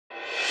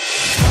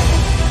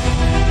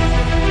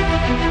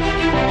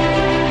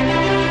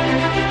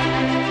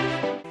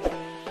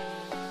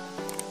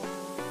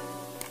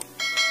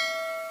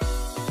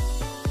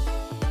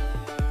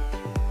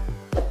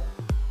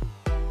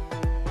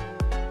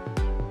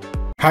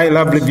Hi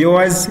lovely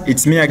viewers,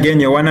 it's me again,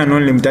 your one and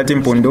only Mutati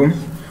Mpundu.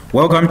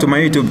 Welcome to my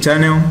YouTube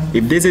channel.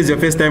 If this is your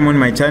first time on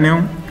my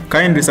channel,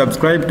 kindly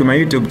subscribe to my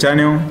YouTube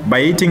channel by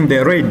hitting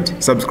the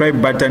red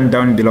subscribe button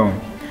down below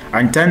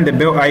and turn the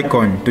bell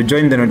icon to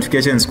join the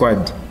notification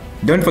squad.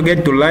 Don't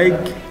forget to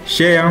like,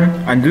 share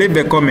and leave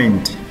a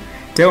comment.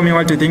 Tell me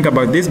what you think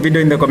about this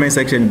video in the comment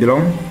section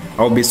below.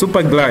 I'll be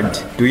super glad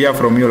to hear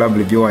from you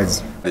lovely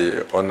viewers.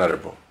 The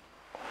Honorable,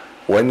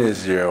 when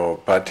is your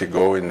party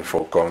going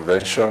for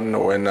convention?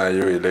 When are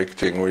you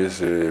electing who is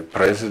the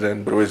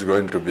president? Who is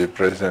going to be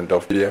president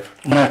of PF?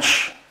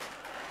 March.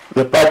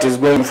 The party is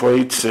going for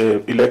its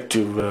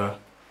elective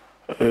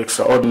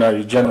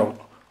extraordinary general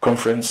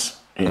conference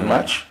in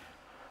March,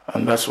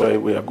 and that's why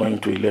we are going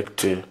to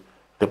elect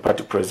the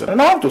party president.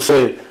 And I want to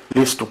say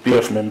this to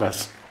PF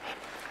members.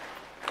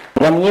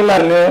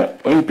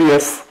 In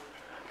PF,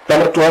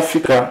 to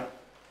Africa,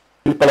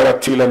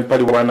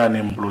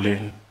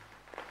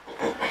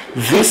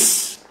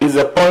 this is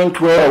a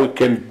point where we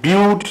can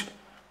build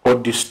or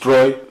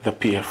destroy the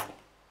PF.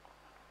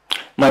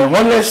 My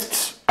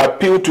honest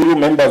appeal to you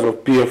members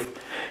of PF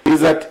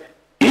is that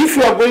if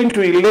you are going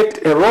to elect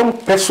a wrong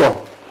person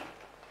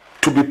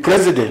to be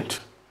president,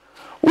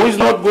 who is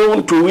not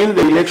going to win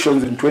the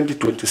elections in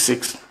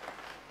 2026,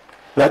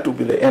 that will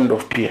be the end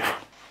of PF.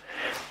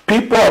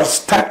 People are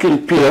stuck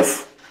in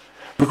PF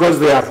because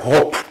they have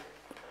hope.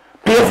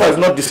 PF has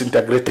not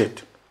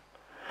disintegrated.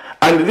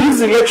 And these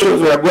elections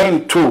we are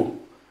going to,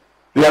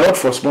 they are not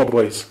for small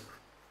boys.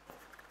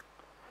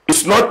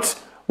 It's not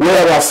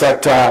where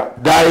Sata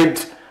died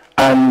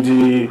and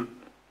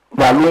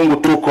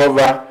Lungu took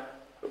over,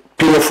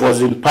 PF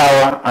was in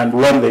power and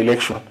won the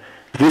election.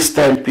 This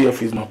time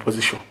PF is in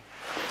opposition.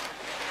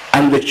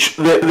 And the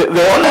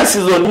onus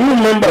is on you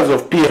members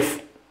of PF.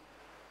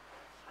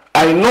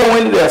 I know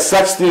when there are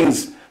such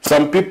things,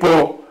 some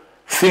people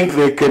think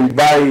they can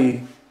buy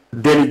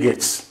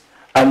delegates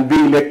and be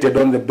elected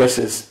on the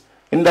basis.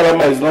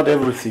 Indalama is not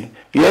everything.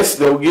 Yes,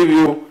 they'll give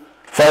you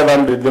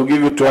 500, they'll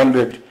give you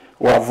 200,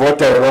 or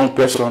vote a wrong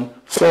person.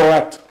 So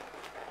what?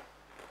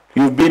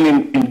 You've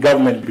been in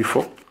government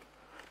before.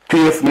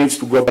 PF needs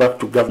to go back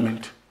to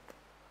government.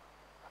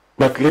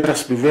 But let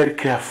us be very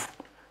careful.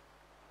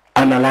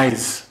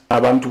 Analyze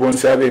and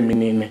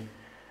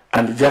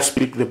just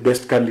pick the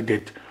best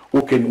candidate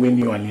who can win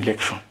you an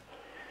election.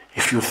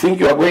 If you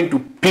think you are going to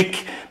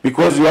pick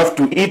because you have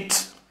to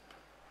eat,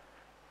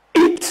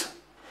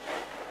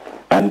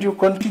 and you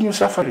continue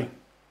suffering.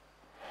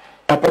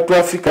 Elect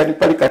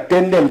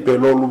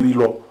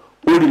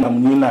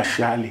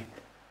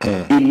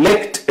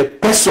a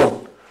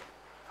person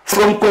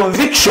from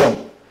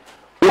conviction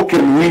who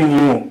can win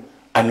you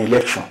an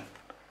election.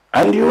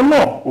 And you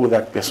know who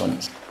that person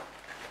is.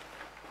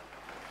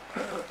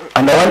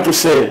 And I want to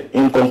say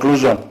in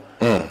conclusion,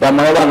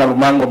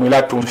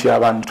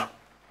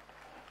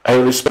 I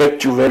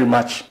respect you very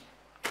much.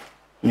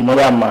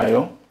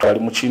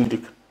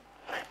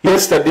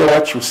 Yesterday,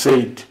 what you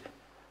said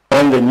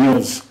on the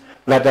news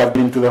that I've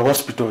been to the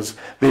hospitals,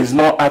 there is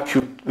no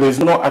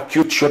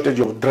acute shortage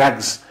of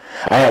drugs.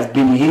 I have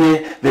been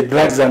here, the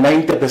drugs are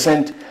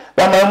 90%.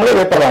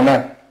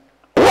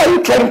 Who are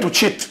you trying to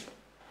cheat?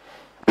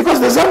 Because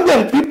the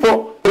Zambian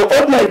people, the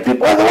ordinary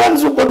people, are the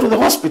ones who go to the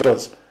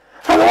hospitals,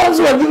 are the ones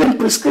who are given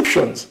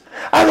prescriptions,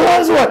 are the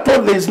ones who are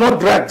told there is no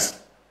drugs.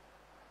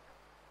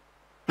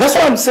 That's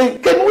why I'm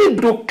saying, can we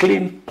do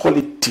clean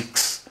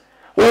politics?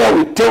 Where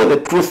we tell the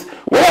truth,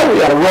 where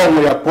we are wrong,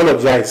 we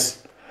apologize.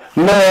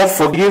 No,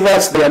 forgive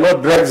us, there are no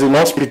drugs in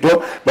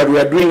hospital, but we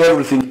are doing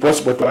everything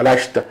possible to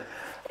alashta.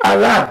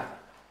 Allah,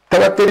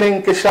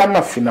 tabatenenke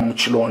shama fina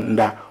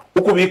muchilonda,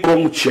 ukubiko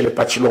muchele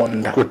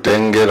pachilonda.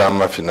 Kutengera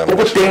amafina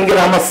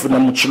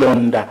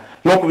muchilonda,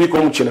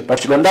 nokubiko muchele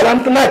pachilonda.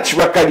 Abantu nachi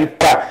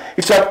wakalipa,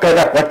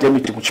 ichapkada kwate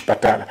miti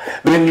muchipatala.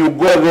 When you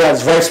go there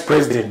as vice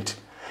president,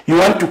 you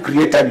want to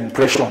create an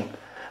impression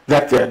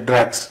that there are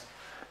drugs.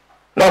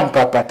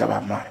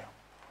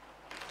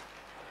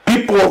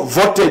 People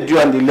voted you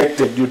and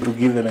elected you to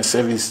give them a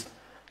service.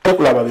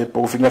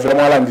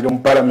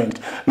 Parliament.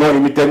 No,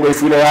 Thank you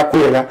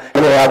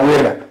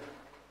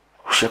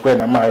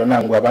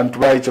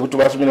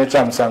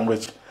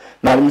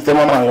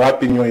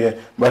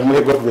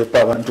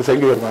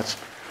very much.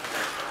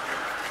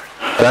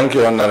 Thank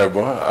you,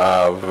 Honorable.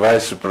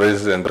 Vice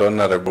President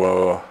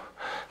Honorable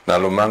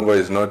Nalumango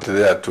is not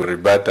there to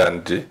rebut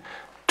and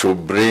to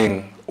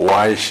bring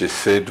why she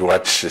said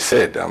what she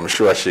said. I'm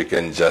sure she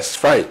can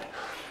justify it.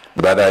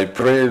 But I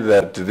pray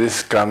that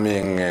this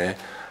coming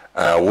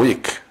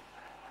week,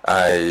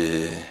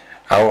 I'll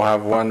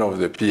have one of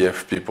the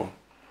PF people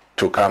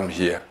to come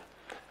here.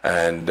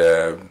 And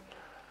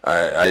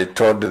I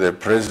told the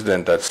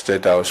president at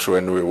State House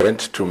when we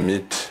went to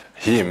meet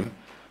him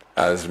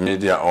as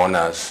media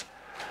owners,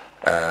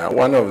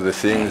 one of the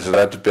things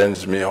that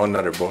pains me,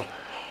 Honorable,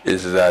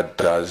 is that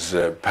as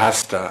a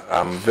pastor,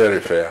 I'm very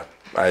fair.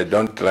 I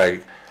don't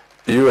like,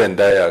 you and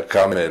I have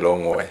come a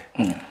long way.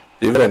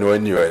 Even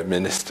when you are a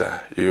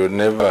minister, you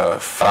never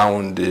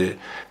found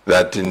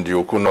that in the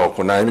Ukuno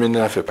Kuna, I mean,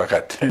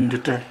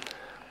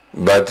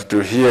 But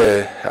to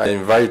hear, I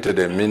invited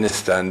a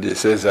minister and he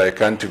says I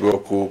can't go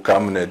to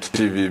Cabinet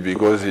TV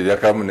because the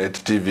Cabinet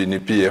TV in the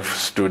PF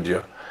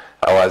studio.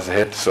 I was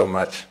hurt so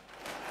much.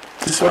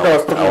 This is what I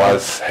was talking about. I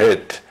was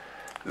hurt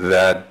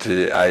that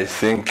I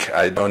think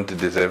I don't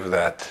deserve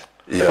that.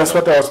 Yeah. That's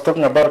what I was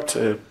talking about,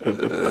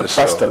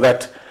 Pastor,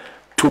 that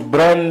to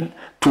brand,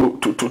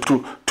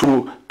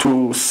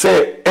 to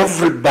say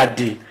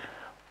everybody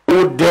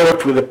who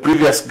dealt with the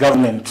previous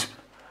government,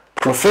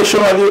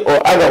 professionally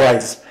or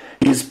otherwise,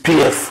 is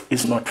PF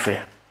is not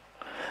fair.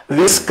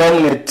 This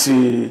Cabinet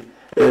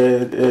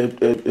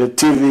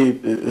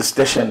TV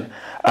station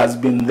has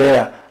been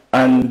there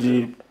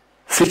and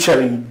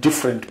featuring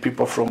different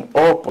people from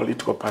all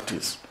political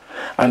parties.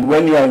 And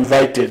when you are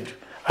invited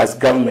as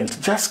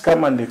government, just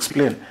come and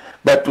explain.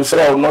 But to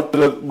say I will not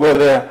go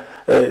there,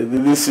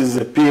 this is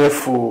a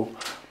PF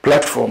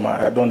platform,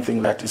 I don't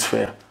think that is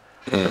fair.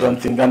 I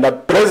don't think. And the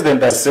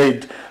president has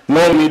said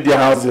no media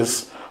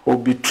houses will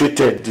be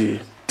treated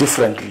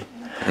differently.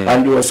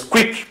 And he was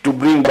quick to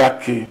bring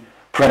back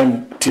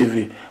Prime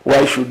TV.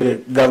 Why should the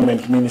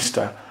government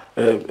minister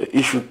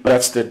issue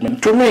that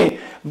statement? To me,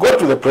 go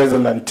to the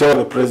president and tell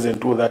the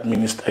president who that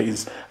minister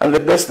is. And the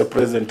best the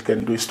president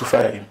can do is to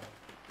fire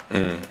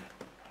him.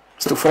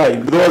 It's to fire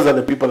him. Those are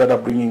the people that are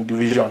bringing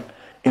division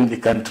in the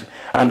country.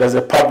 And as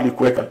a public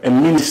worker, a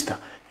minister,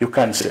 you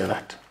can't say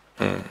that.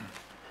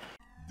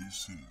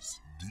 This is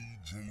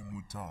DJ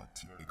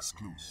Mutati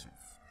exclusive.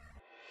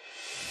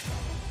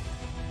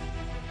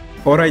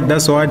 Alright,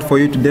 that's all for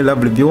you today,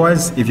 lovely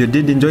viewers. If you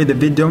did enjoy the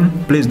video,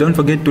 please don't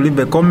forget to leave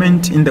a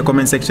comment in the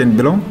comment section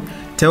below.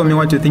 Tell me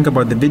what you think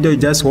about the video you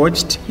just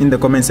watched in the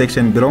comment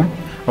section below.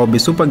 I'll be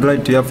super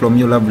glad to hear from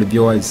you, lovely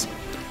viewers.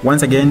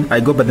 Once again,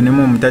 I go by the name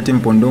of Mutati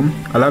Mpundu.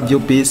 I love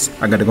you, peace,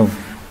 I gotta go.